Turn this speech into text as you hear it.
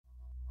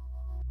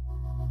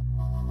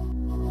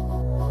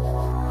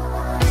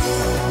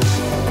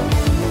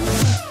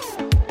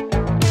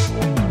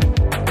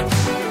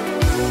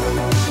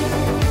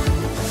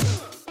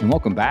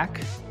welcome back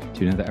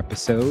to another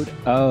episode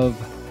of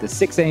the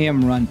 6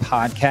 a.m. Run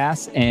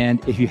podcast.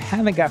 And if you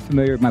haven't got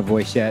familiar with my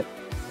voice yet,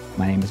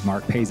 my name is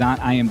Mark Pattersonn.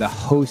 I am the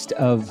host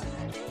of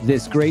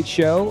this great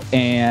show.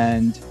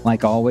 And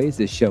like always,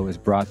 this show is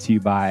brought to you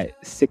by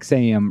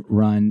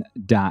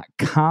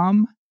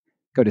 6amrun.com.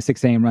 Go to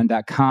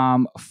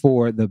 6amrun.com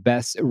for the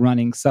best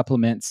running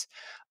supplements,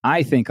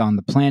 I think, on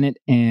the planet,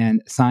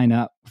 and sign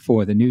up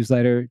for the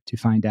newsletter to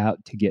find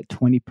out to get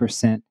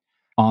 20%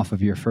 off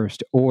of your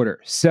first order.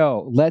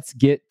 So let's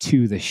get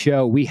to the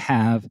show. We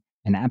have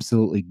an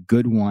absolutely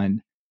good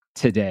one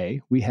today.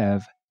 We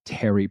have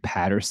Teri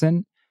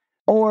Pattersonn,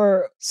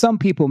 or some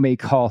people may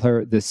call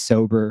her the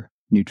sober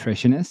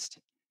nutritionist,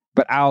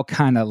 but I'll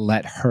kind of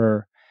let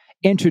her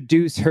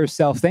introduce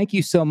herself. Thank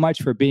you so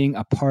much for being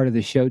a part of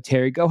the show,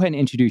 Teri. Go ahead and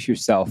introduce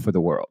yourself for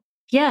the world.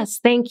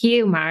 Yes, thank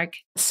you, Mark.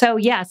 So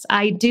yes,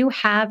 I do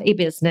have a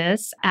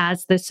business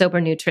as the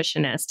sober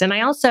nutritionist, and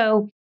I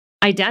also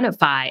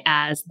identify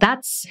as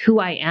that's who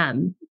I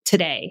am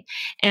today.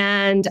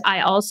 And I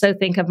also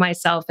think of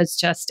myself as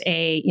just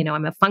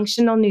I'm a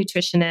functional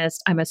nutritionist,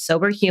 I'm a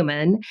sober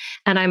human,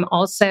 and I'm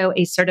also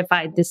a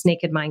certified This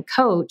Naked Mind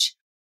coach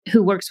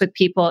who works with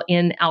people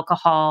in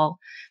alcohol,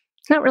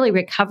 not really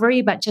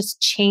recovery, but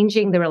just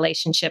changing the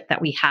relationship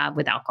that we have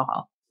with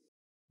alcohol.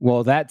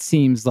 Well, that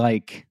seems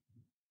like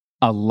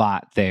a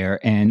lot there.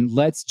 And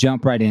let's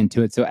jump right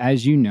into it. So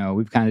as you know,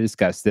 we've kind of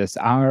discussed this.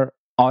 Our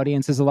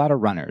audience is a lot of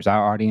runners.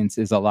 Our audience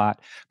is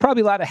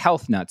probably a lot of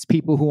health nuts,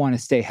 people who want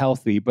to stay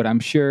healthy. But I'm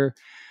sure,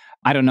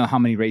 I don't know how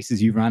many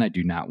races you run. I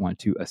do not want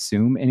to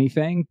assume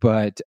anything,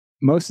 but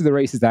most of the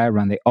races that I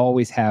run, they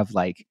always have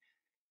like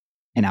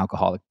an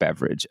alcoholic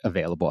beverage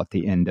available at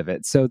the end of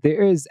it. So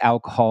there is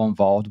alcohol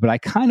involved, but I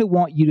kind of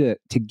want you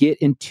to get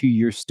into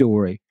your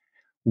story.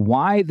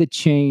 Why the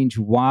change?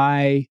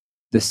 Why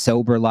the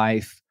sober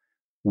life?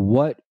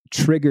 What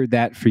triggered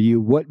that for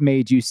you? What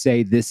made you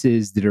say, this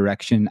is the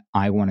direction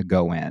I want to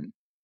go in?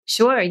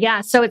 Sure.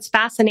 Yeah. So it's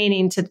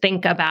fascinating to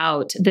think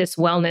about this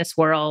wellness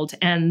world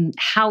and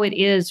how it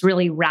is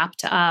really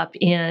wrapped up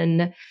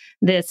in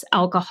this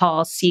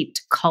alcohol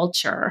seeped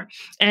culture.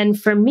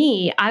 And for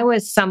me, I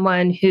was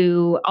someone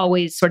who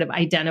always sort of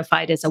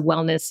identified as a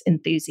wellness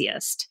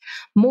enthusiast,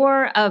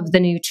 more of the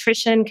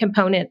nutrition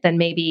component than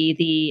maybe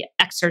the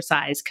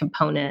exercise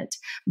component.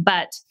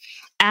 But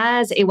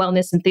as a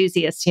wellness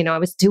enthusiast, I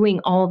was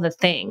doing all the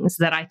things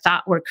that I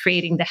thought were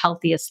creating the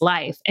healthiest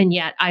life. And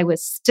yet I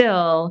was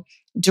still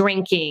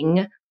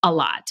drinking a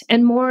lot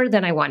and more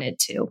than I wanted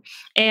to.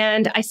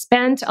 And I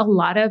spent a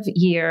lot of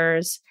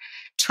years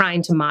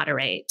trying to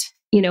moderate.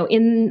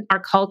 In our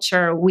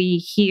culture, we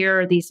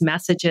hear these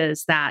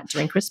messages that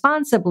drink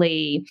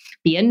responsibly,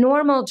 be a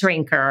normal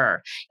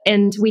drinker.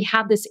 And we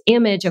have this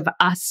image of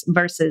us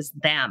versus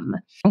them,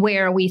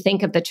 where we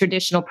think of the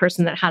traditional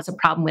person that has a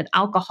problem with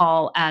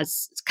alcohol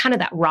as kind of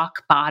that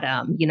rock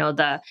bottom,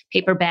 the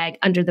paper bag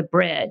under the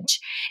bridge.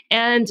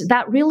 And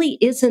that really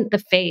isn't the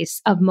face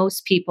of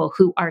most people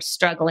who are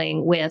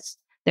struggling with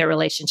their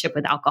relationship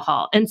with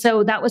alcohol. And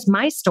so that was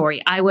my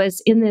story. I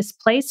was in this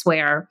place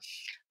where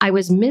I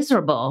was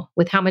miserable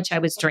with how much I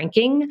was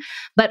drinking,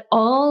 but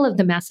all of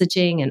the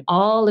messaging and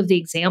all of the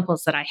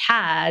examples that I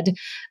had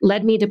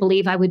led me to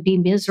believe I would be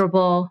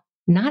miserable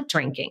not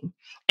drinking.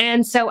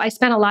 And so I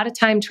spent a lot of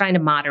time trying to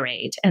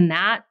moderate, and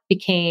that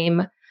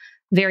became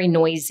very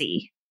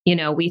noisy.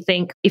 We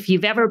think if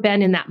you've ever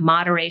been in that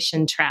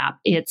moderation trap,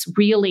 it's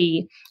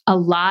really a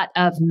lot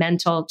of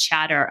mental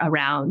chatter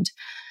around,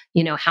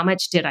 how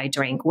much did I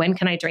drink? When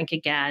can I drink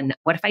again?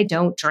 What if I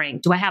don't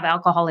drink? Do I have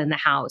alcohol in the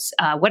house?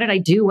 What did I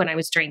do when I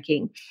was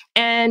drinking?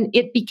 And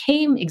it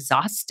became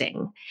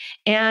exhausting.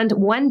 And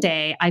one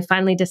day I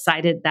finally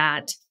decided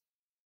that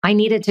I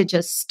needed to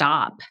just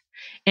stop.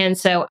 And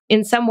so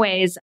in some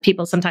ways,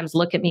 people sometimes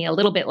look at me a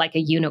little bit like a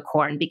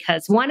unicorn,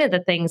 because one of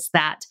the things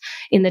that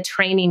in the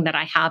training that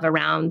I have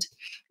around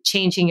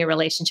changing your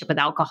relationship with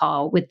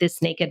alcohol with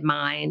This Naked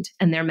Mind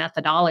and their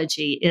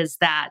methodology is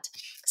that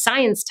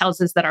science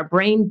tells us that our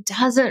brain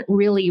doesn't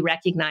really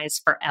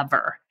recognize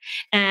forever.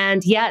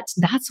 And yet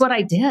that's what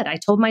I did. I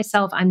told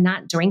myself I'm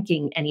not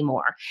drinking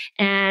anymore.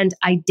 And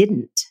I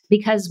didn't,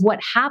 because what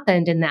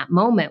happened in that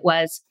moment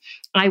was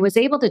I was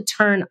able to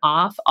turn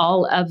off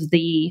all of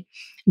the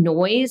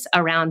noise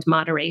around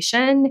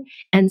moderation.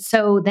 And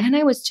so then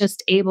I was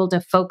just able to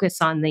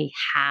focus on the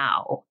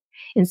how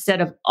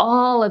instead of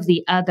all of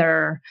the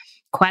other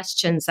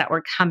questions that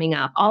were coming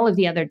up, all of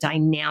the other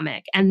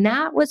dynamic. And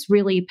that was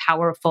really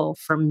powerful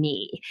for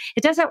me.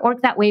 It doesn't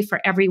work that way for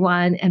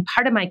everyone. And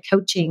part of my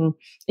coaching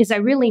is I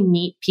really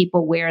meet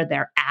people where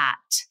they're at.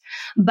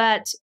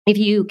 But if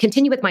you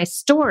continue with my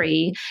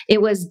story,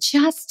 it was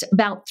just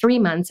about 3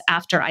 months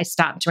after I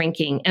stopped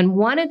drinking. And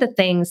one of the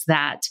things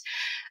that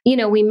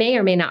we may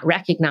or may not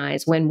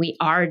recognize when we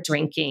are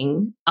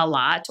drinking a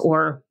lot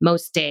or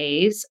most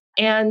days,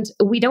 and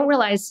we don't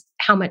realize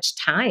how much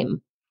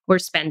time we're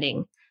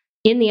spending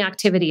in the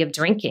activity of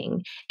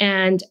drinking.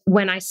 And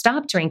when I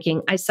stopped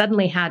drinking, I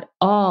suddenly had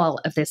all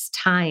of this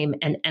time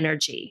and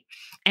energy.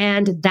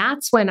 And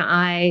that's when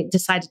I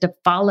decided to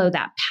follow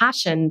that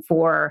passion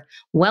for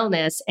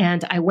wellness.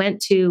 And I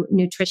went to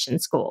nutrition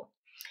school.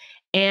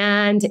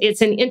 And it's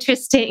an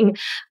interesting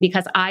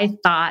because I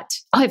thought,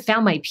 oh, I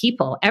found my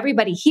people.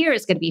 Everybody here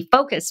is going to be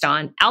focused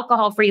on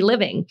alcohol free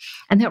living.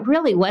 And that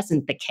really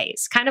wasn't the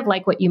case. Kind of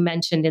like what you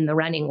mentioned in the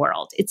running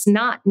world. It's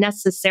not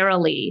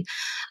necessarily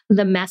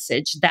the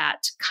message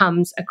that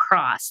comes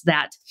across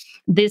that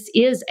this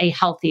is a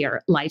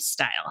healthier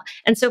lifestyle.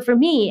 And so for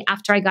me,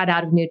 after I got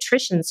out of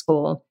nutrition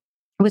school,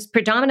 I was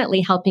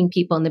predominantly helping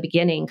people in the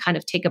beginning kind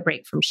of take a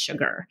break from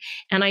sugar.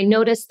 And I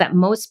noticed that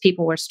most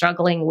people were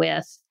struggling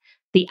with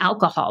the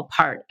alcohol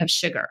part of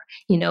sugar.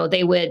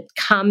 They would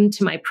come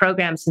to my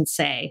programs and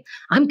say,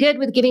 I'm good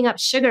with giving up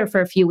sugar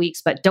for a few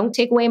weeks, but don't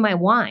take away my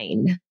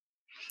wine.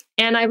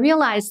 And I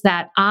realized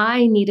that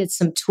I needed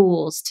some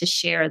tools to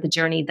share the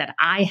journey that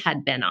I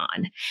had been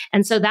on.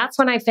 And so that's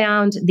when I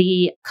found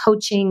the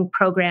coaching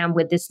program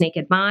with This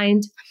Naked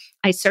Mind.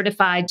 I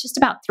certified just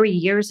about 3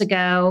 years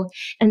ago.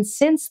 And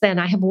since then,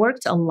 I have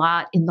worked a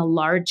lot in the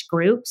large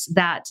groups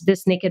that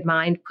This Naked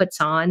Mind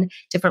puts on,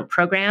 different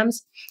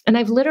programs. And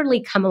I've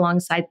literally come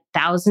alongside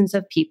thousands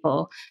of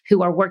people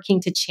who are working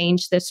to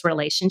change this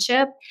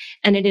relationship.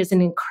 And it is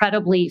an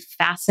incredibly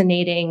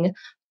fascinating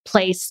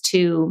place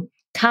to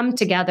come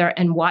together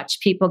and watch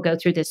people go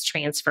through this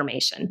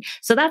transformation.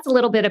 So that's a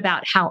little bit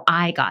about how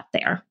I got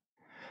there.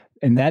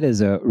 And that is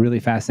a really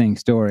fascinating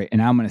story.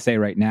 And I'm going to say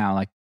right now,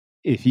 like,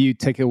 if you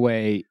take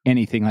away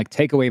anything, like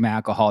take away my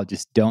alcohol,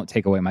 just don't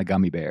take away my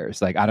gummy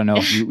bears. Like, I don't know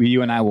if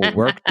you and I will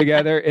work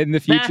together in the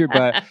future,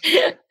 but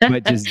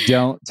just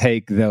don't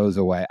take those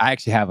away. I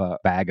actually have a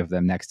bag of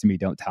them next to me.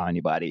 Don't tell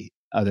anybody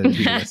other than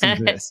people listening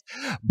to this.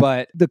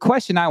 But the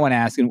question I want to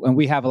ask, and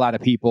we have a lot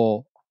of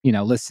people,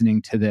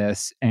 listening to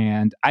this,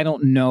 and I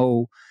don't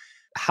know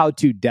how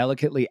to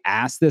delicately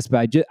ask this,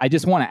 but I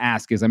just want to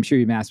ask, because I'm sure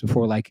you've asked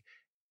before, like,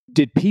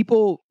 did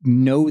people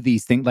know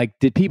these things? Like,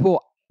 did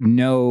people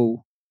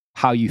know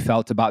how you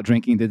felt about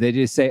drinking? Did they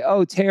just say,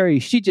 oh, Teri,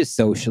 she just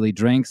socially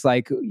drinks?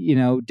 Like,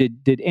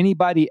 did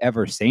anybody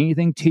ever say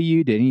anything to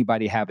you? Did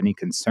anybody have any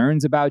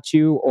concerns about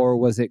you? Or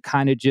was it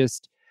kind of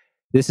just,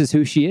 this is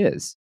who she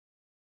is?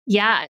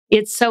 Yeah,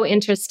 it's so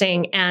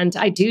interesting. And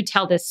I do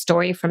tell this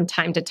story from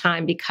time to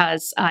time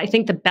because I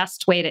think the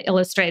best way to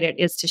illustrate it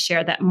is to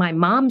share that my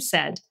mom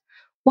said,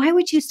 why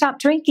would you stop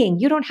drinking?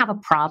 You don't have a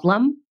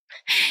problem.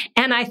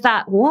 And I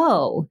thought,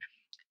 whoa,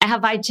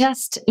 have I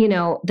just,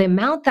 the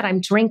amount that I'm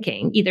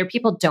drinking, either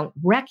people don't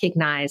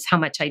recognize how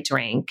much I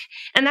drink.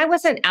 And I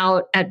wasn't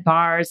out at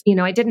bars,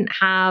 I didn't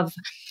have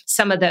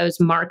some of those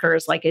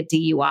markers like a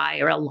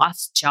DUI or a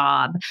lost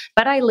job,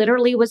 but I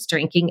literally was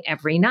drinking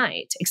every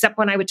night, except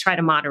when I would try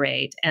to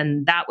moderate,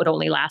 and that would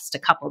only last a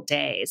couple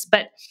days.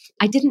 But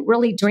I didn't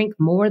really drink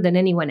more than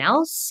anyone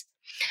else.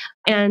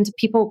 And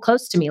people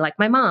close to me, like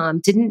my mom,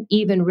 didn't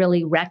even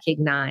really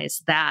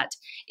recognize that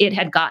it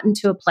had gotten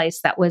to a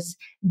place that was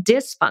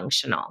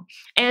dysfunctional.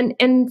 And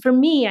for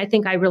me, I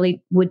think I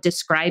really would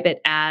describe it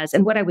as,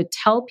 and what I would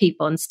tell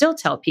people and still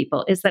tell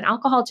people is that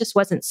alcohol just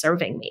wasn't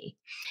serving me.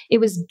 It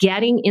was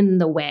getting in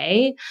the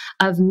way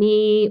of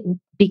me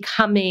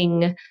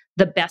becoming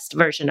the best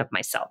version of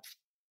myself.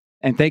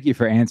 And thank you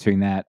for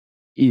answering that.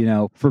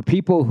 For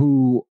people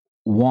who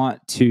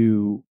want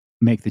to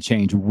make the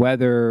change,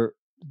 whether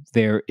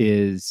there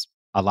is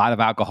a lot of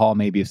alcohol,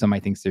 maybe if somebody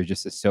thinks they're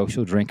just a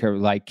social drinker,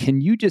 like,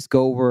 can you just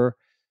go over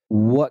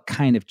what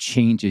kind of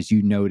changes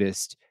you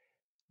noticed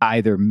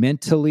either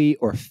mentally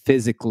or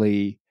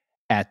physically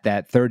at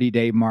that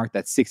 30-day mark,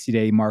 that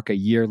 60-day mark, a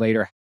year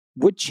later?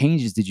 What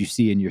changes did you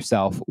see in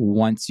yourself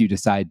once you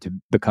decide to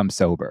become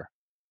sober?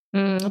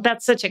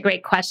 That's such a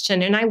great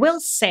question. And I will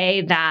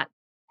say that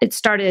it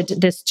started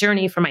this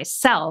journey for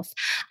myself.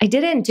 I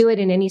didn't do it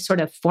in any sort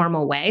of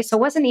formal way. So I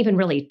wasn't even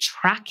really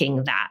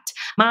tracking that.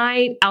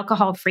 My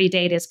alcohol-free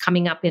date is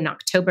coming up in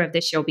October of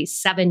this year. Will be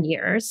 7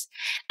 years.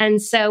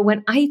 And so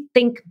when I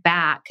think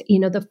back,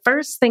 the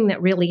first thing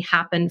that really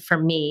happened for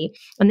me,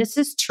 and this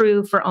is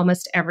true for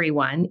almost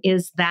everyone,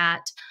 is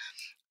that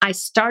I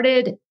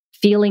started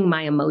feeling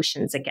my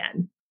emotions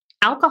again.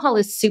 Alcohol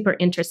is super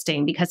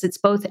interesting because it's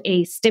both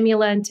a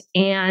stimulant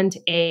and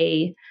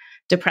a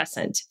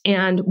depressant.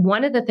 And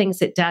one of the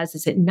things it does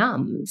is it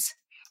numbs.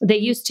 They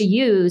used to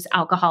use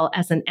alcohol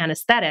as an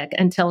anesthetic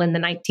until in the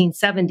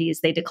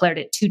 1970s, they declared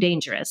it too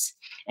dangerous.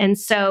 And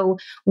so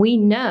we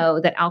know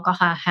that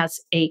alcohol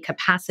has a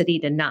capacity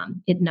to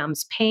numb. It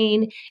numbs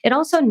pain. It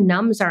also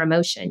numbs our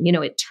emotion.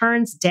 It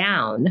turns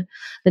down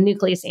the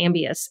nucleus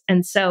ambiguus.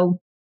 And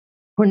so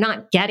we're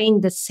not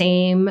getting the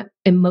same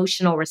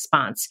emotional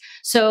response.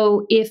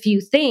 So if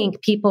you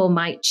think people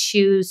might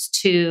choose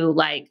to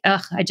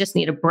I just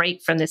need a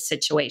break from this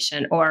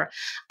situation, or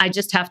I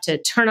just have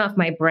to turn off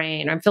my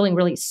brain, I'm feeling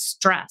really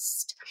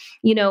stressed,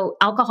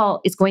 alcohol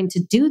is going to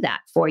do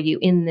that for you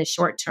in the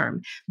short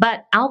term.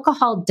 But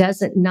alcohol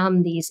doesn't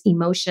numb these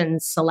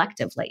emotions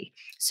selectively.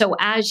 So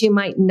as you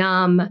might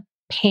numb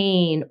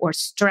pain or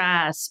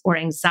stress or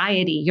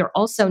anxiety, you're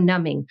also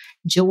numbing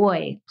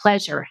joy,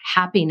 pleasure,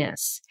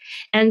 happiness.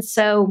 And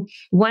so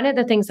one of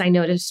the things I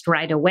noticed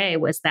right away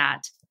was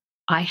that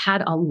I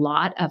had a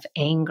lot of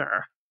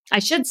anger. I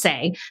should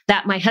say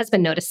that my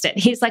husband noticed it.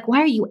 He's like, "Why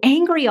are you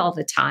angry all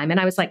the time?" And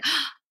I was like,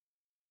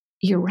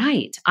 "You're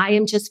right. I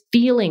am just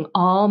feeling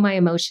all my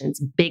emotions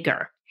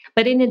bigger."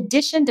 But in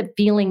addition to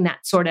feeling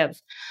that sort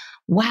of,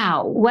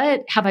 wow,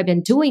 what have I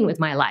been doing with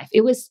my life?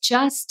 It was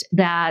just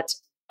that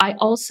I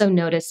also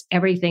noticed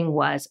everything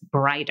was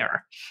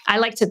brighter. I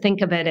like to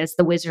think of it as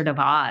the Wizard of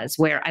Oz,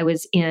 where I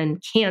was in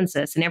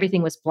Kansas and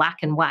everything was black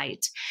and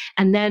white.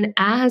 And then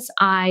as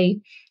I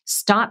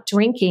stopped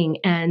drinking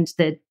and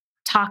the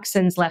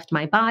toxins left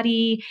my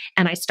body,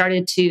 and I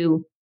started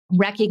to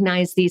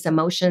recognize these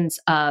emotions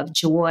of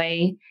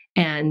joy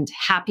and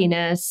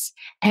happiness,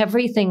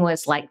 everything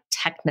was like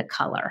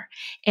technicolor.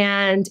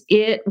 And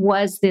it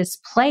was this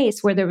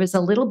place where there was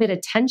a little bit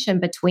of tension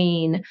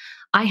between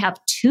I have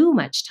too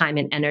much time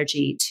and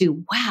energy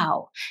to,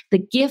 wow, the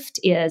gift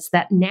is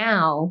that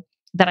now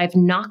that I've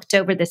knocked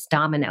over this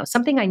domino,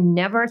 something I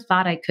never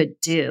thought I could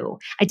do.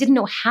 I didn't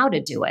know how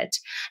to do it.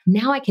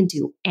 Now I can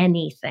do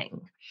anything.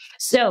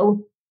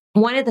 So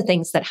one of the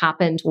things that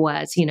happened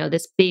was,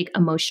 this big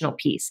emotional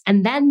piece.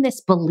 And then this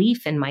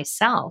belief in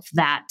myself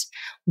that,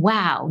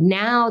 wow,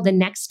 now the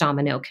next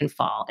domino can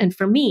fall. And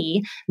for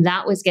me,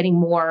 that was getting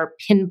more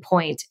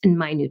pinpoint in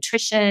my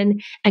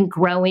nutrition and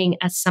growing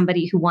as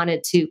somebody who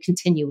wanted to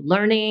continue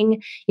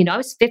learning. I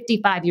was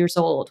 55 years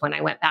old when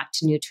I went back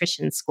to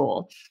nutrition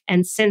school.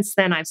 And since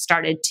then, I've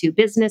started 2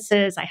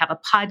 businesses. I have a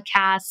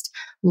podcast.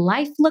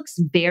 Life looks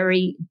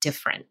very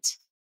different.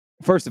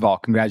 First of all,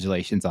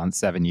 congratulations on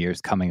 7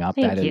 years coming up.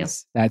 Thank you.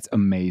 That's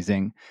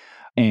amazing.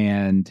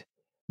 And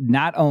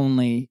not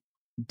only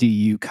do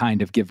you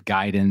kind of give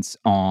guidance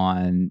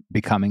on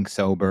becoming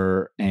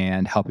sober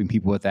and helping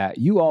people with that,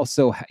 you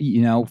also,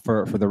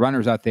 for the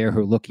runners out there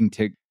who are looking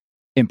to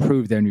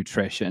improve their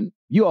nutrition,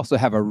 you also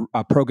have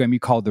a program you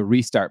call the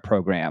Restart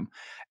Program.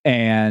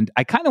 And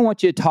I kind of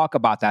want you to talk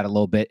about that a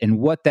little bit and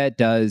what that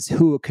does,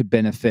 who it could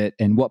benefit,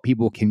 and what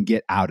people can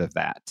get out of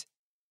that.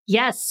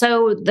 Yes.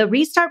 So the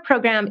Restart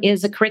Program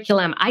is a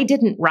curriculum. I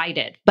didn't write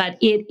it, but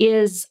it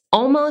is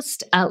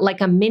almost like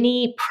a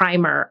mini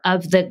primer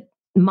of the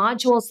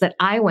modules that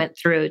I went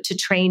through to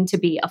train to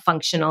be a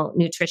functional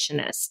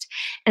nutritionist.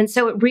 And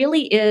so it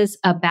really is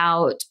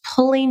about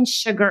pulling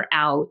sugar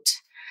out,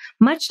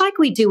 much like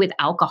we do with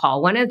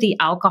alcohol. One of the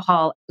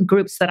alcohol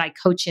groups that I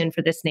coach in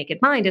for This Naked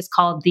Mind is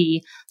called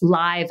the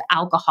Live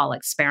Alcohol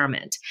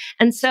Experiment.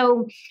 And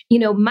so,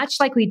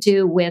 much like we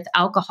do with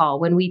alcohol,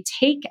 when we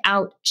take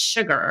out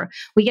sugar,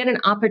 we get an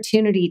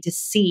opportunity to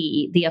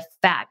see the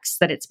effects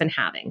that it's been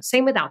having.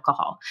 Same with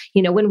alcohol.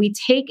 When we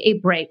take a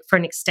break for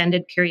an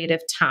extended period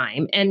of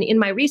time, and in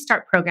my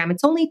Restart Program,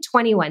 it's only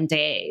 21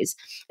 days.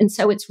 And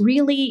so it's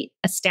really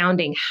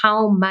astounding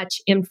how much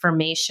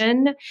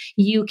information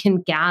you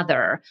can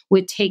gather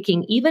with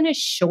taking even a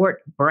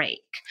short break.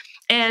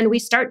 And we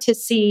start to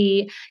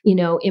see,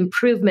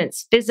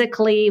 improvements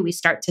physically. We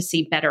start to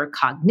see better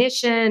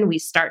cognition. We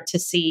start to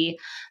see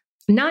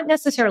not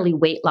necessarily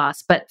weight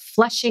loss, but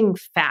flushing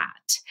fat,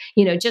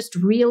 just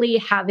really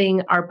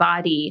having our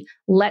body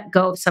let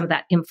go of some of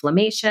that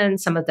inflammation,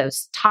 some of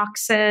those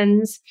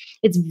toxins.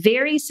 It's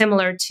very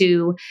similar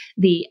to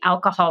the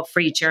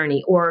alcohol-free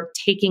journey or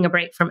taking a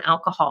break from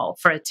alcohol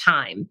for a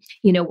time.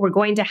 We're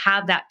going to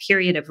have that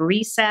period of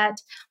reset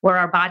where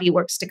our body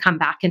works to come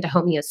back into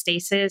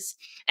homeostasis.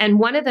 And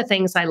one of the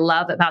things I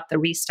love about the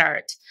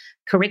Restart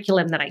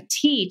curriculum that I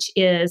teach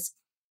is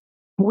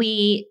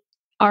we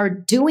are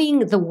doing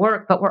the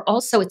work, but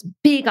it's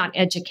big on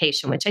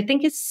education, which I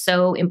think is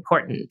so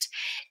important.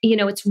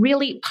 It's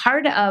really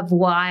part of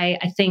why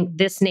I think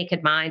This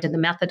Naked Mind and the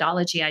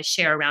methodology I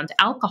share around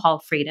alcohol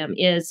freedom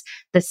is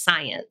the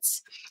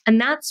science. And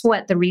that's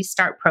what the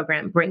Restart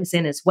Program brings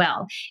in as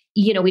well.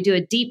 We do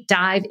a deep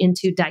dive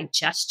into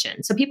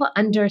digestion. So people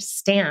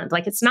understand,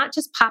 it's not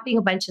just popping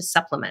a bunch of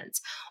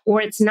supplements, or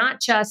it's not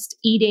just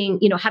eating,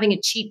 having a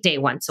cheat day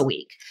once a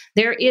week.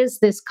 There is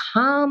this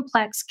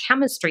complex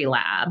chemistry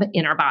lab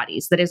in our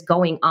bodies that is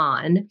going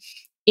on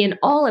in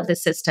all of the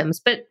systems,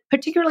 but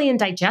particularly in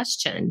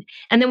digestion.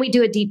 And then we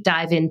do a deep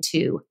dive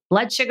into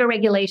blood sugar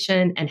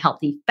regulation and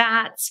healthy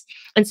fats.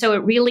 And so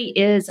it really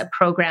is a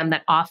program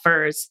that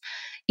offers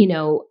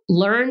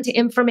learned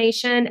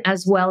information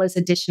as well as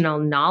additional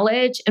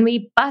knowledge. And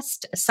we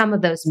bust some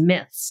of those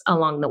myths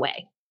along the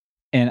way.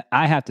 And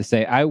I have to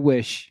say, I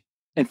wish,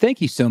 and thank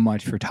you so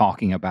much for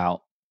talking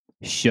about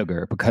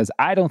sugar, because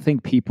I don't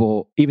think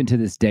people, even to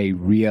this day,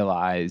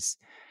 realize,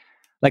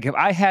 if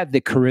I had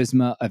the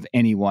charisma of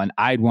anyone,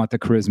 I'd want the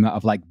charisma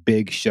of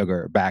Big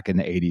Sugar back in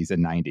the 80s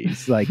and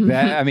 90s.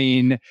 That, I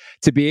mean,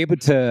 to be able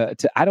to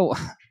I don't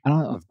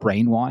know if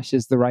brainwash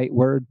is the right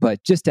word,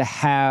 but just to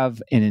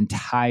have an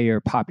entire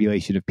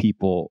population of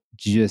people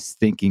just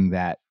thinking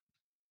that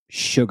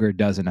sugar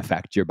doesn't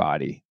affect your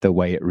body the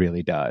way it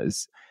really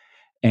does.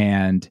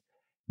 And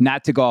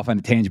not to go off on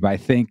a tangent, but I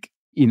think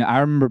I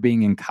remember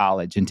being in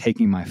college and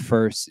taking my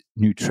first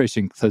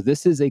nutrition. So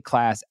this is a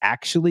class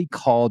actually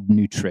called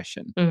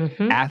nutrition.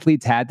 Hmm.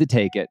 Athletes had to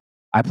take it.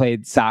 I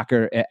played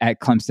soccer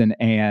at Clemson,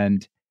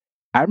 and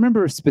I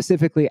remember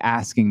specifically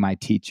asking my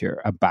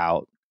teacher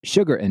about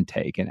sugar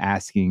intake and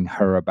asking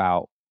her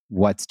about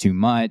what's too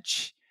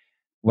much,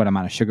 what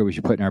amount of sugar we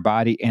should put in our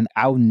body. And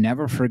I'll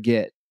never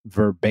forget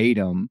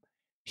verbatim,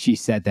 she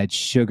said that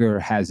sugar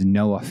has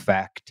no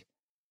effect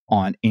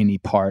on any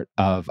part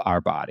of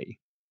our body.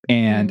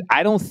 And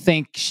I don't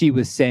think she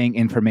was saying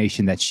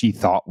information that she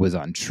thought was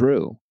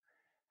untrue.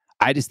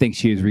 I just think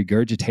she was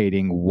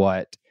regurgitating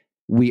what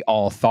we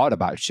all thought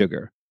about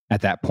sugar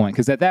at that point.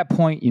 Because at that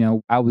point,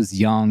 I was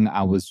young,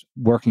 I was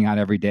working out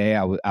every day,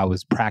 I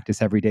was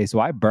practice every day. So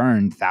I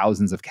burned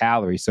thousands of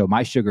calories. So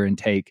my sugar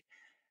intake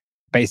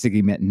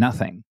basically meant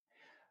nothing.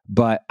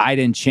 But I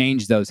didn't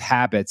change those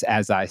habits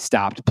as I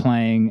stopped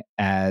playing,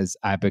 as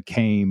I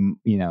became,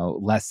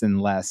 less and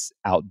less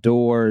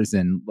outdoors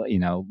and,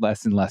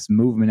 less and less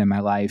movement in my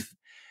life.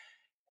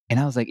 And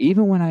I was like,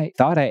 even when I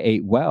thought I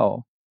ate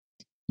well,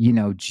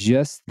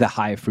 just the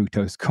high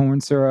fructose corn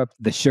syrup,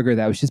 the sugar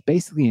that was just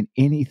basically in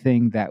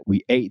anything that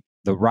we ate,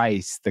 the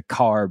rice, the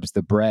carbs,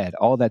 the bread,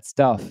 all that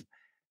stuff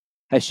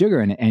has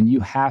sugar in it. And you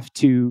have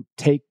to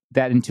take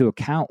that into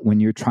account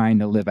when you're trying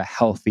to live a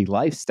healthy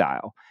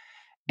lifestyle.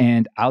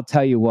 And I'll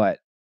tell you what,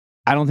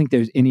 I don't think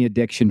there's any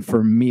addiction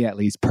for me, at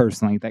least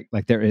personally,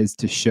 like there is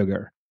to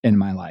sugar in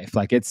my life.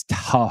 Like it's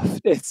tough.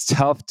 It's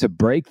tough to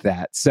break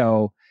that.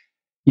 So,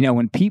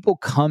 when people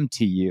come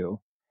to you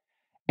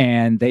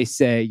and they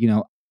say,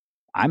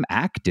 I'm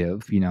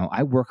active,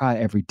 I work out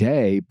every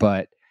day,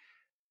 but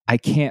I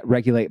can't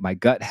regulate my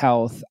gut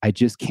health. I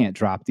just can't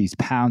drop these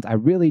pounds. I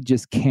really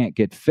just can't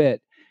get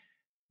fit.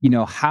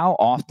 How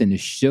often is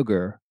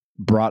sugar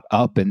brought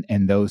up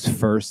in those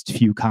first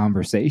few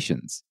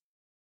conversations?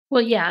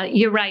 Well, yeah,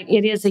 you're right.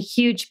 It is a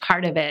huge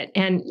part of it.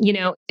 And,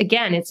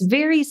 again, it's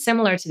very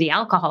similar to the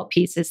alcohol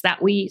piece is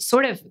that we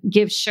sort of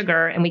give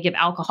sugar and we give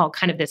alcohol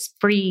kind of this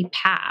free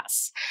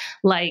pass.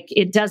 Like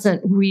it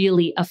doesn't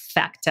really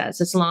affect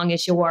us as long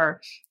as you're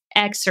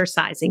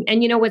exercising.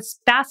 And, what's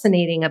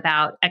fascinating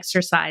about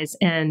exercise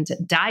and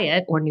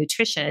diet or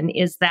nutrition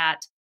is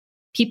that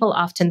people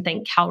often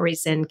think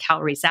calories in,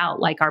 calories out,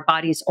 like our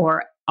bodies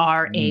are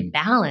a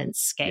balance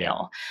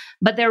scale,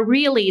 but they're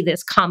really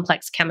this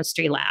complex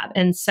chemistry lab.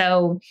 And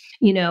so,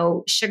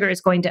 sugar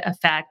is going to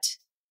affect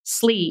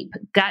sleep,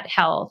 gut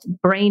health,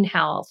 brain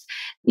health,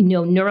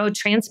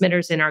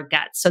 neurotransmitters in our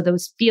gut. So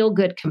those feel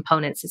good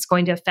components. It's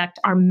going to affect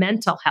our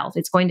mental health.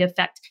 It's going to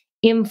affect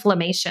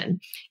inflammation.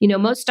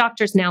 Most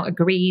doctors now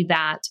agree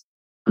that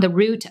the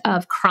root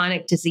of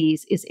chronic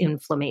disease is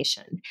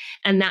inflammation.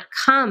 And that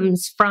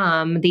comes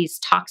from these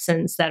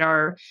toxins that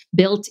are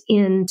built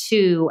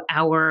into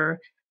our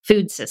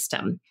food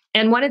system.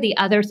 And one of the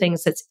other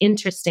things that's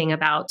interesting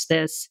about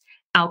this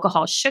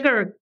alcohol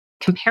sugar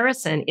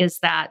comparison is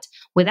that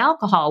with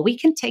alcohol, we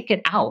can take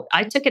it out.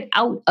 I took it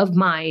out of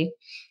my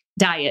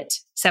diet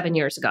 7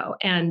 years ago.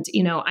 And,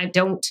 I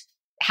don't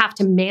have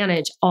to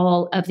manage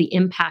all of the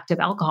impact of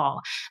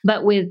alcohol.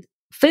 But with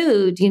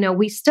food,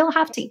 we still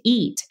have to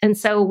eat. And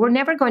so we're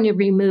never going to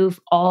remove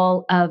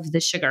all of the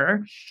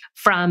sugar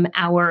from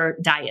our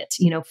diet.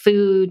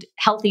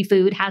 Healthy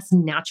food has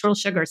natural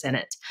sugars in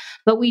it.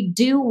 But we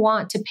do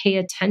want to pay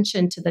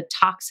attention to the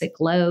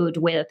toxic load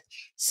with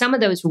some of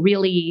those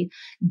really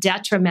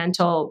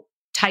detrimental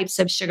types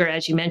of sugar,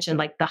 as you mentioned,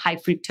 like the high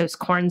fructose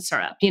corn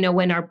syrup.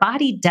 When our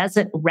body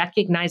doesn't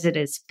recognize it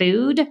as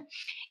food,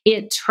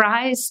 it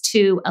tries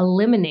to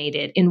eliminate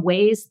it in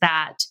ways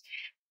that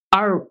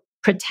are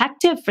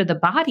protective for the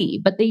body,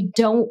 but they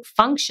don't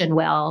function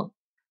well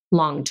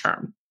long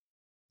term.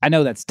 I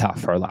know that's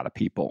tough for a lot of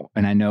people.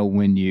 And I know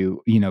when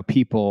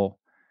people,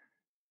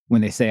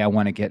 when they say, I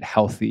want to get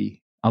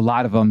healthy, a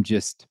lot of them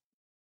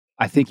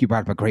I think you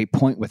brought up a great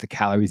point with the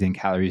calories in,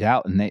 calories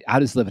out, and I'll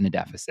just live in a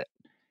deficit.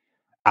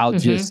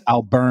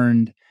 I'll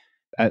burn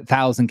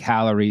 1,000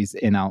 calories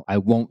and I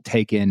won't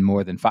take in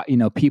more than 5.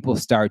 People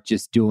start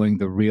just doing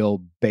the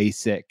real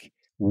basic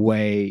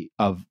way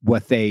of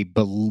what they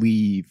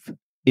believe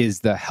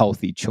is the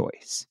healthy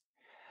choice.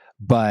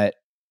 But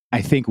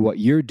I think what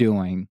you're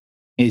doing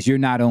is you're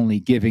not only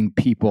giving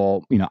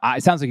people,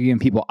 it sounds like you're giving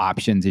people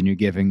options and you're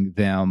giving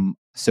them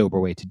a sober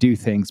way to do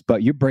things,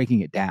 but you're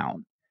breaking it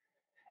down.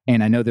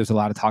 And I know there's a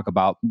lot of talk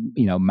about,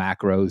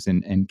 macros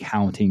and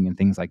counting and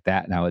things like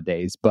that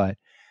nowadays, but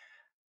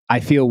I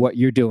feel what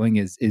you're doing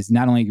is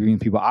not only giving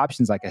people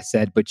options, like I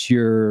said, but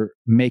you're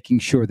making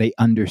sure they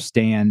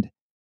understand,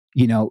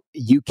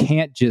 you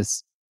can't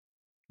just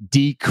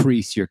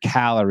decrease your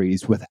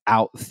calories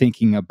without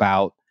thinking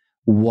about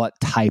what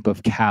type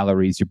of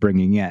calories you're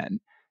bringing in.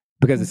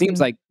 Because it seems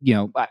like,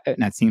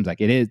 not seems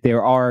like it is,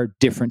 there are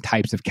different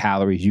types of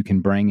calories you can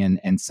bring in,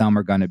 and some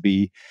are going to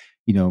be,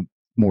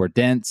 more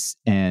dense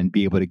and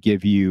be able to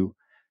give you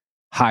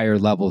higher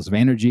levels of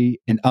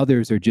energy, and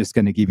others are just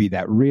going to give you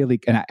that really,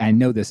 and I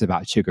know this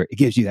about sugar, it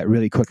gives you that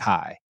really quick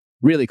high.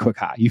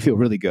 You feel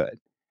really good.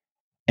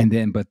 And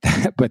then, but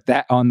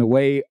that on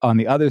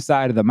the other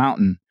side of the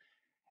mountain,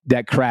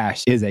 that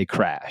crash is a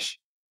crash.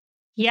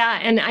 Yeah.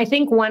 And I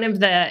think one of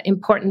the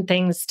important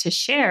things to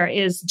share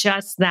is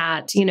just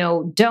that,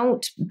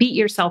 don't beat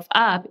yourself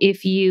up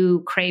if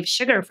you crave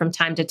sugar from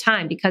time to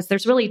time, because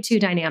there's really two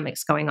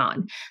dynamics going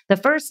on. The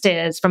first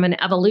is from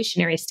an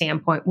evolutionary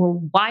standpoint, we're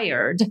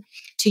wired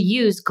to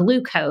use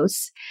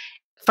glucose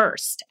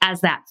first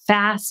as that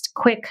fast,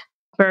 quick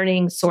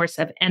burning source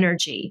of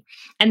energy.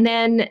 And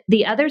then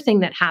the other thing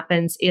that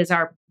happens is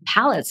our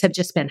palates have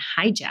just been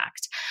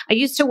hijacked. I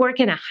used to work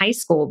in a high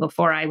school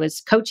before I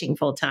was coaching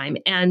full time,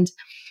 and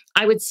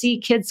I would see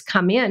kids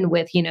come in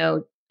with,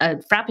 a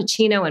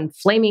Frappuccino and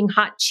flaming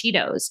hot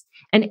Cheetos,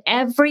 and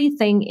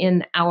everything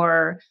in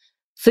our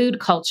food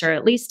culture,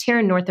 at least here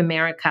in North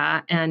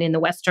America and in the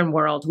Western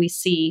world, we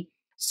see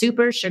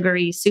super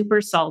sugary,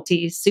 super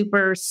salty,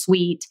 super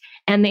sweet.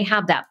 And they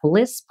have that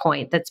bliss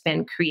point that's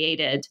been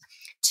created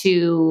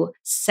to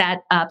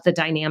set up the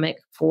dynamic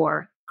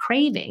for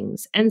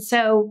cravings. And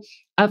so,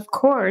 of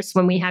course,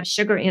 when we have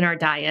sugar in our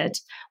diet,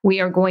 we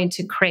are going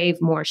to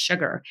crave more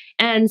sugar.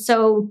 And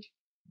so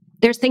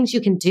there's things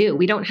you can do.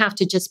 We don't have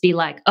to just be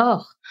like,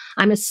 oh,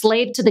 I'm a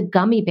slave to the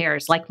gummy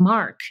bears like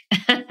Mark.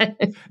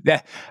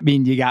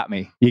 You got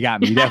me. You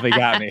definitely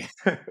got me.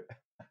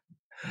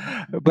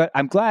 But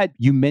I'm glad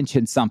you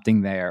mentioned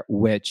something there,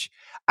 which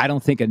I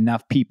don't think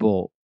enough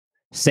people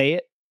say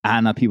it. I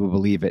don't know if people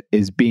believe it,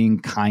 is being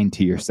kind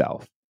to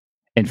yourself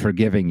and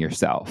forgiving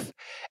yourself.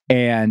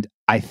 And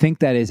I think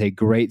that is a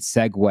great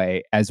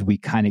segue as we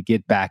kind of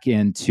get back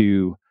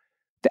into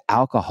the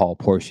alcohol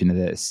portion of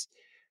this.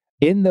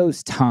 In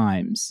those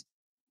times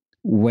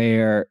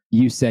where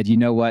you said, you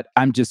know what,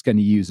 I'm just going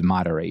to use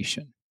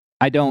moderation.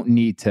 I don't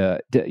need to,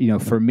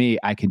 for me,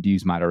 I can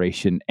use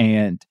moderation.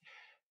 And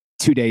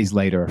 2 days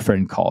later, a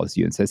friend calls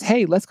you and says,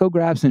 hey, let's go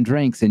grab some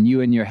drinks. And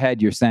you in your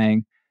head, you're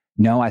saying,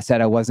 no, I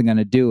said I wasn't going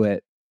to do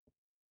it,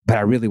 but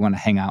I really want to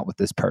hang out with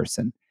this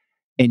person.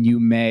 And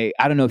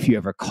I don't know if you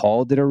ever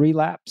called it a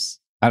relapse.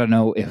 I don't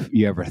know if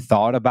you ever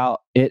thought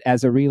about it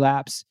as a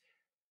relapse,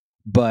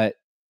 but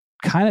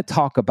kind of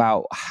talk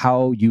about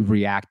how you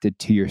reacted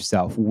to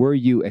yourself. Were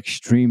you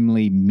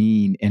extremely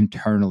mean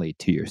internally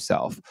to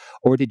yourself?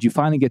 Or did you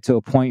finally get to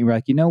a point where you're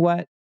like, you know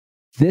what?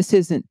 This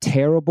isn't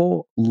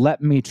terrible.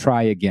 Let me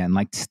try again.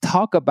 Like,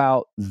 talk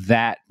about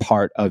that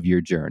part of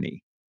your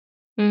journey.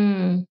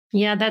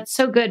 Yeah, that's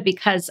so good,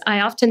 because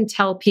I often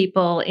tell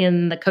people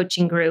in the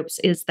coaching groups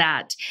is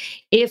that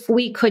if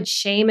we could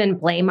shame and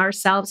blame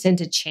ourselves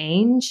into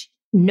change,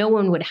 no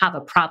one would have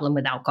a problem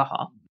with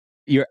alcohol.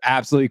 You're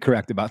absolutely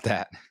correct about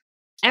that.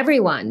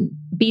 Everyone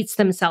beats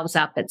themselves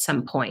up at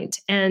some point.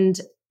 And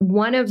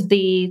one of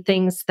the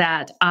things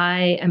that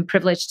I am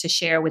privileged to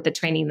share with the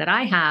training that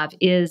I have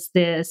is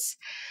this,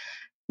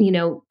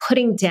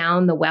 putting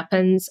down the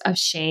weapons of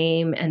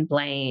shame and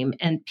blame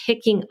and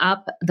picking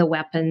up the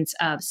weapons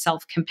of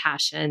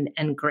self-compassion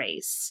and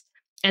grace.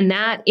 And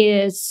that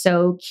is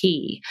so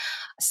key.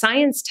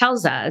 Science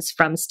tells us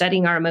from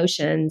studying our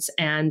emotions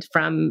and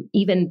from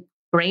even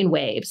brain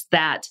waves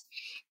that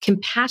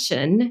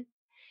compassion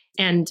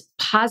and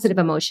positive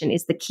emotion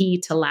is the key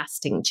to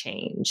lasting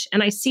change.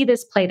 And I see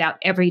this played out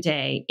every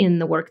day in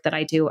the work that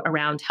I do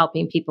around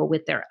helping people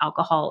with their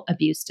alcohol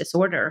abuse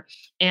disorder.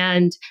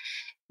 And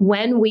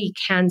when we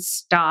can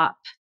stop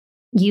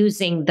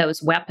using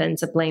those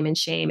weapons of blame and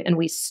shame, and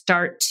we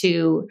start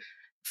to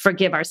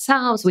forgive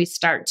ourselves, we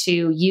start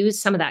to use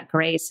some of that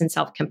grace and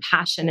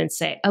self-compassion and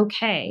say,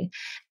 okay,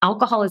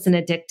 alcohol is an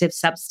addictive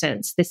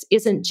substance. This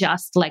isn't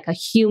just like a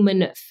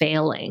human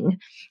failing.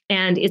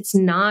 And it's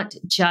not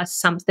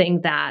just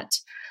something that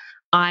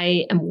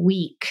I am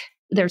weak.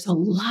 There's a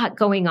lot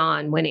going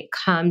on when it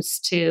comes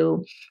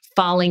to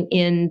falling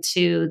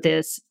into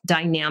this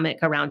dynamic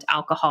around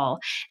alcohol.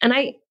 And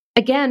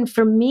again,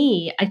 for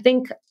me, I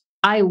think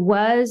I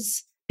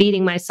was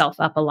beating myself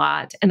up a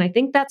lot. And I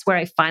think that's where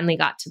I finally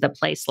got to the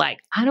place like,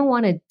 I don't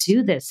want to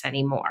do this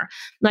anymore.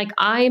 Like,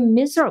 I'm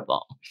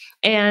miserable.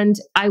 And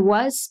I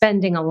was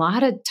spending a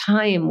lot of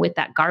time with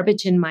that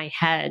garbage in my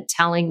head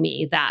telling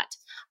me that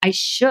I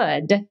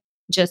should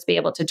just be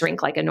able to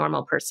drink like a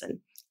normal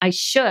person. I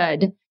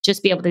should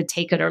just be able to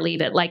take it or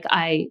leave it like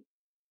I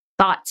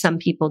thought some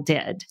people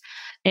did.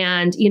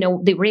 And,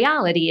 the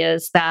reality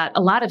is that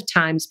a lot of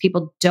times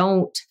people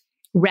don't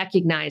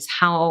recognize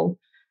how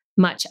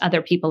much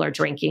other people are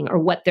drinking or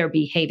what their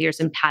behaviors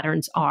and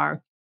patterns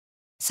are.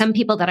 Some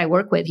people that I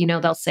work with,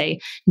 they'll say,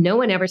 no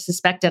one ever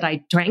suspected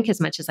I drank as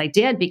much as I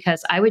did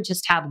because I would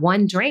just have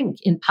one drink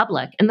in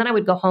public and then I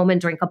would go home and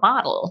drink a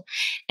bottle.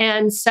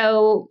 And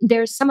so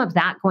there's some of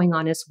that going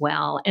on as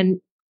well. And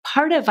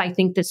part of, I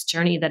think, this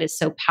journey that is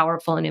so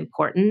powerful and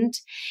important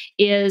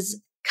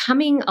is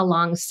coming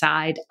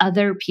alongside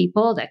other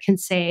people that can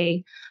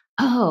say,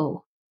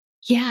 oh,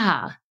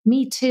 yeah,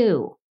 me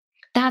too.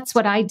 That's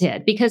what I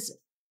did. Because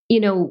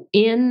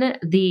in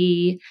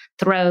the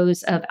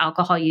throes of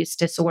alcohol use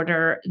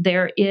disorder,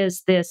 there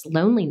is this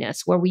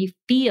loneliness where we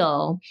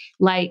feel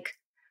like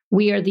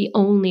we are the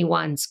only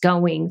ones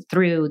going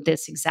through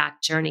this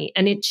exact journey.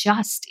 And it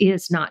just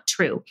is not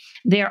true.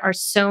 There are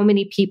so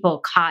many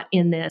people caught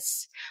in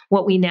this,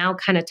 what we now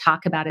kind of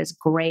talk about as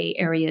gray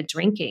area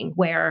drinking,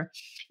 where,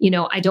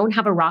 I don't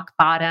have a rock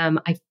bottom.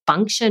 I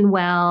function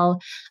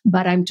well,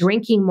 but I'm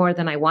drinking more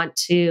than I want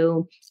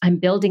to. I'm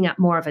building up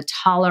more of a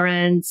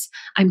tolerance.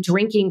 I'm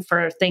drinking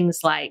for things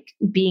like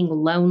being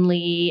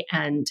lonely,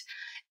 and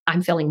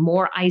I'm feeling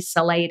more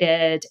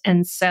isolated.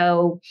 And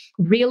so,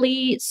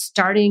 really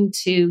starting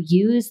to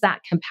use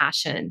that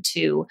compassion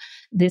to,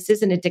 this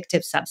is an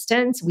addictive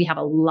substance. We have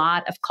a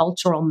lot of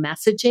cultural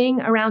messaging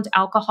around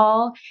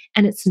alcohol,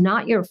 and it's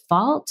not your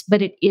fault,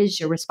 but it is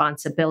your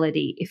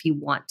responsibility if you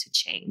want to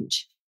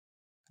change.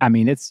 I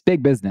mean, it's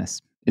big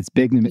business. It's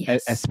big,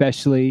 Yes.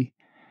 especially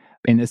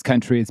in this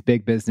country. It's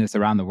big business.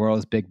 Around the world,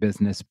 it's big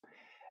business.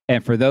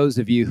 And for those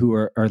of you who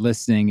are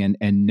listening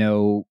and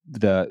know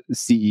the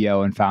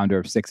CEO and founder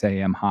of 6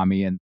 a.m.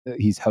 Hami, and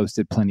he's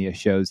hosted plenty of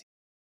shows,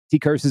 he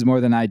curses more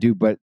than I do,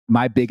 but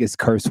my biggest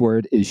curse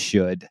word is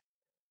should.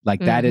 Like,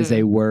 that is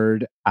a Hmm.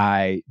 word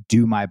I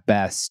do my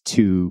best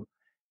to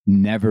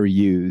never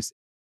use.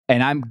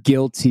 And I'm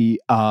guilty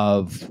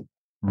of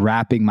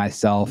wrapping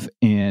myself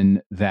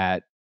in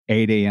that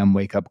 8 a.m.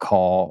 wake up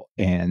call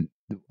and,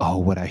 oh,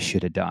 what I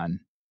should have done.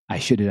 I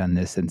should have done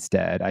this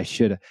instead. I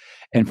should have.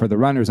 And for the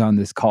runners on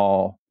this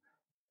call,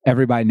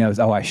 everybody knows,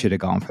 oh, I should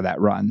have gone for that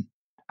run.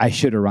 I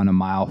should have run a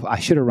mile. I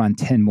should have run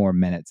 10 more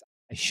minutes.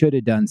 I should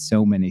have done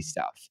so many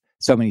stuff,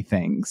 so many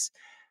things.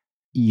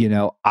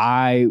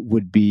 I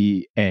would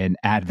be an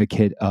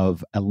advocate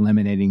of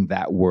eliminating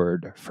that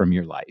word from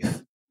your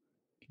life.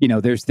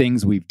 There's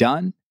things we've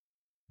done,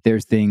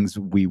 there's things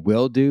we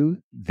will do,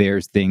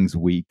 there's things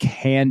we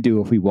can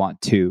do if we want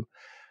to,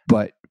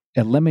 but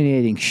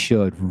eliminating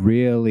should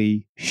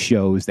really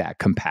shows that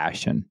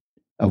compassion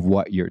of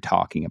what you're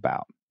talking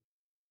about.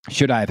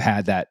 Should I have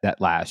had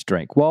that last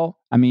drink? Well,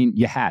 I mean,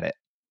 you had it.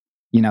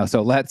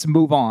 So let's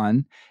move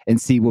on and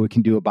see what we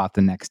can do about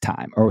the next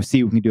time, or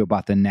see what we can do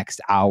about the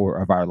next hour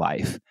of our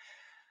life.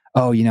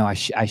 Oh,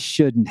 I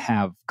shouldn't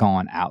have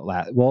gone out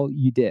last. Well,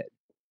 you did.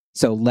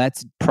 So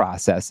let's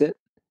process it.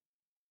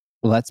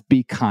 Let's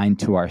be kind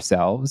to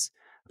ourselves.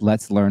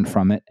 Let's learn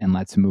from it and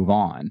let's move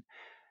on.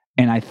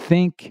 And I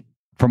think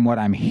from what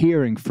I'm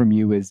hearing from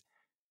you is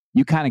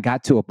you kind of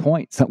got to a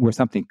point where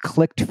something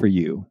clicked for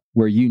you,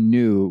 where you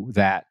knew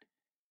that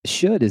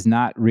should is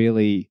not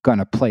really going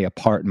to play a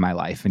part in my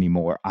life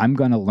anymore. I'm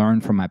going to learn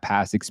from my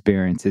past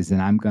experiences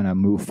and I'm going to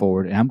move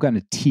forward and I'm going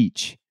to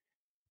teach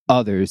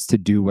others to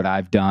do what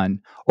I've done,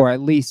 or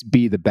at least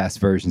be the best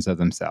versions of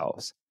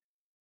themselves.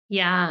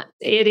 Yeah,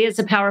 it is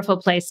a powerful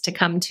place to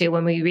come to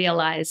when we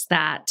realize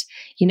that,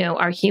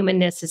 our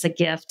humanness is a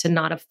gift and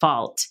not a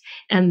fault,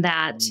 and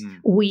that Mm.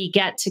 we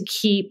get to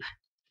keep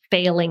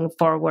failing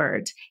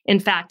forward. In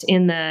fact,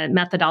 in the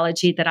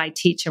methodology that I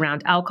teach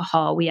around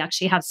alcohol, we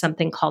actually have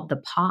something called the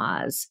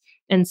pause.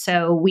 And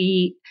so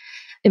we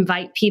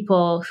invite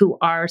people who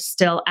are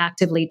still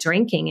actively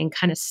drinking and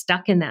kind of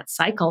stuck in that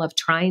cycle of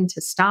trying to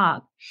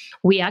stop.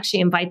 We actually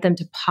invite them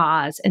to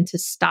pause and to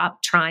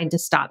stop trying to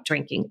stop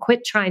drinking,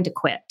 quit trying to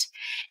quit.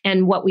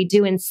 And what we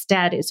do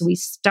instead is we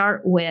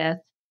start with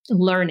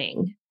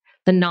learning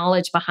the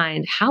knowledge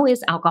behind, how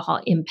is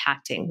alcohol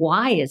impacting?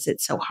 Why is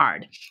it so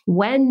hard?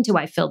 When do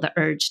I feel the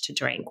urge to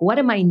drink? What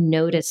am I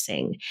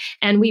noticing?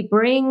 And we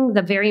bring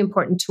the very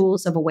important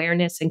tools of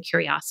awareness and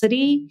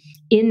curiosity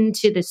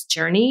into this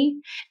journey,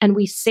 and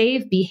we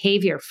save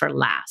behavior for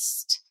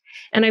last.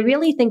 And I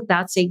really think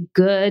that's a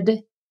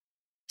good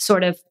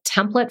sort of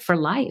template for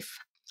life.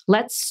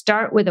 Let's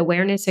start with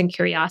awareness and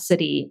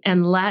curiosity,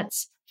 and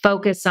let's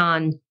focus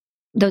on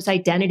those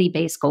identity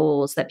based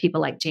goals that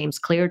people like James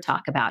Clear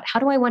talk about. How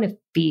do I want to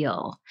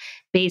feel,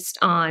 based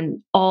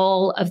on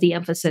all of the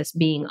emphasis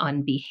being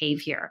on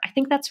behavior? I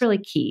think that's really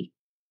key.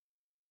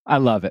 I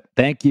love it.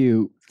 Thank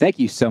you. Thank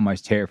you so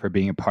much, Teri, for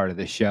being a part of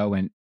the show.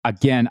 And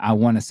again, I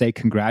want to say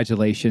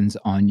congratulations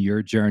on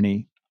your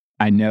journey.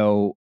 I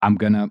know I'm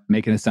going to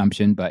make an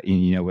assumption, but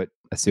you know what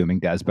assuming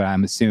does, but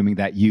I'm assuming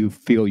that you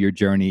feel your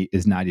journey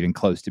is not even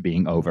close to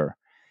being over.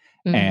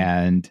 Mm.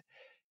 And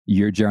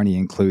your journey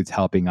includes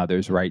helping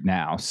others right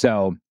now.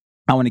 So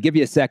I want to give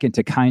you a second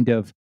to kind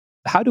of,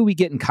 how do we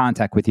get in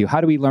contact with you?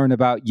 How do we learn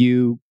about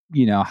you?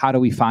 How do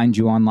we find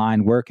you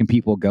online? Where can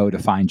people go to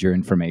find your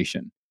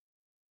information?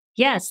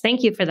 Yes,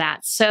 thank you for that.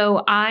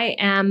 So I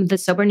am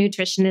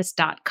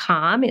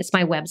thesobernutritionist.com. It's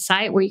my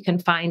website where you can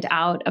find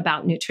out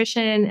about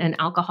nutrition and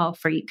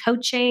alcohol-free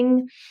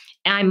coaching.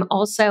 I'm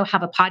also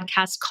have a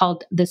podcast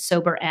called The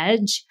Sober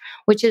Edge,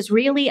 which is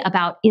really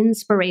about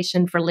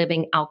inspiration for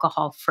living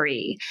alcohol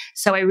free.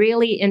 So I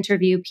really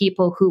interview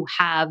people who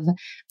have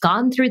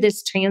gone through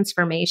this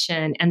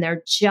transformation, and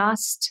they're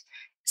just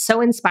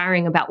so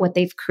inspiring about what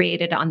they've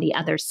created on the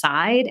other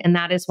side. And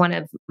that is one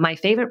of my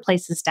favorite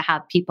places to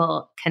have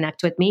people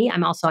connect with me.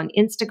 I'm also on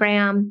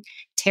Instagram,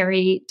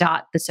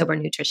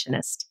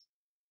 Teri.thesobernutritionist.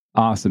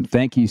 Awesome.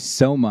 Thank you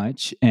so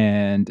much.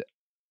 And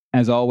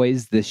as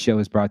always, this show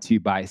is brought to you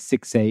by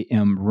 6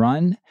 a.m.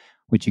 Run,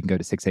 which you can go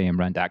to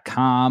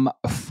 6amrun.com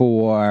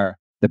for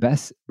the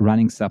best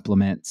running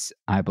supplements,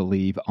 I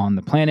believe, on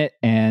the planet.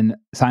 And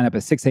sign up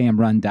at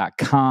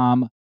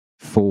 6amrun.com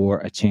for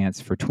a chance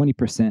for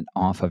 20%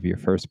 off of your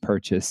first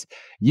purchase.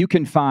 You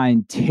can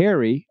find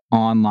Teri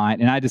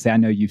online. And I just say, I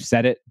know you've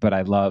said it, but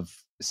I love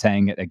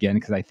saying it again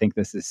because I think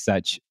this is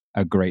such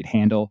a great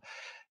handle.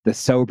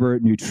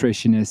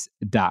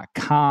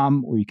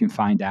 thesobernutritionist.com, where you can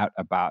find out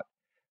about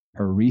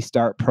her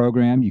Restart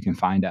program. You can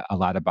find out a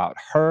lot about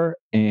her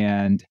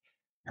and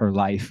her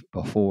life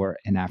before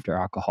and after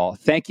alcohol.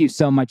 Thank you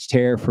so much,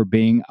 Tara, for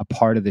being a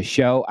part of the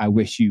show. I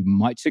wish you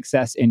much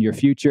success in your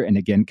future. And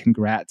again,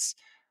 congrats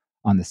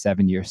on the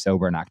 7 years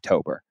sober in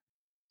October.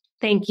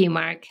 Thank you,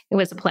 Mark. It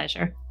was a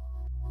pleasure.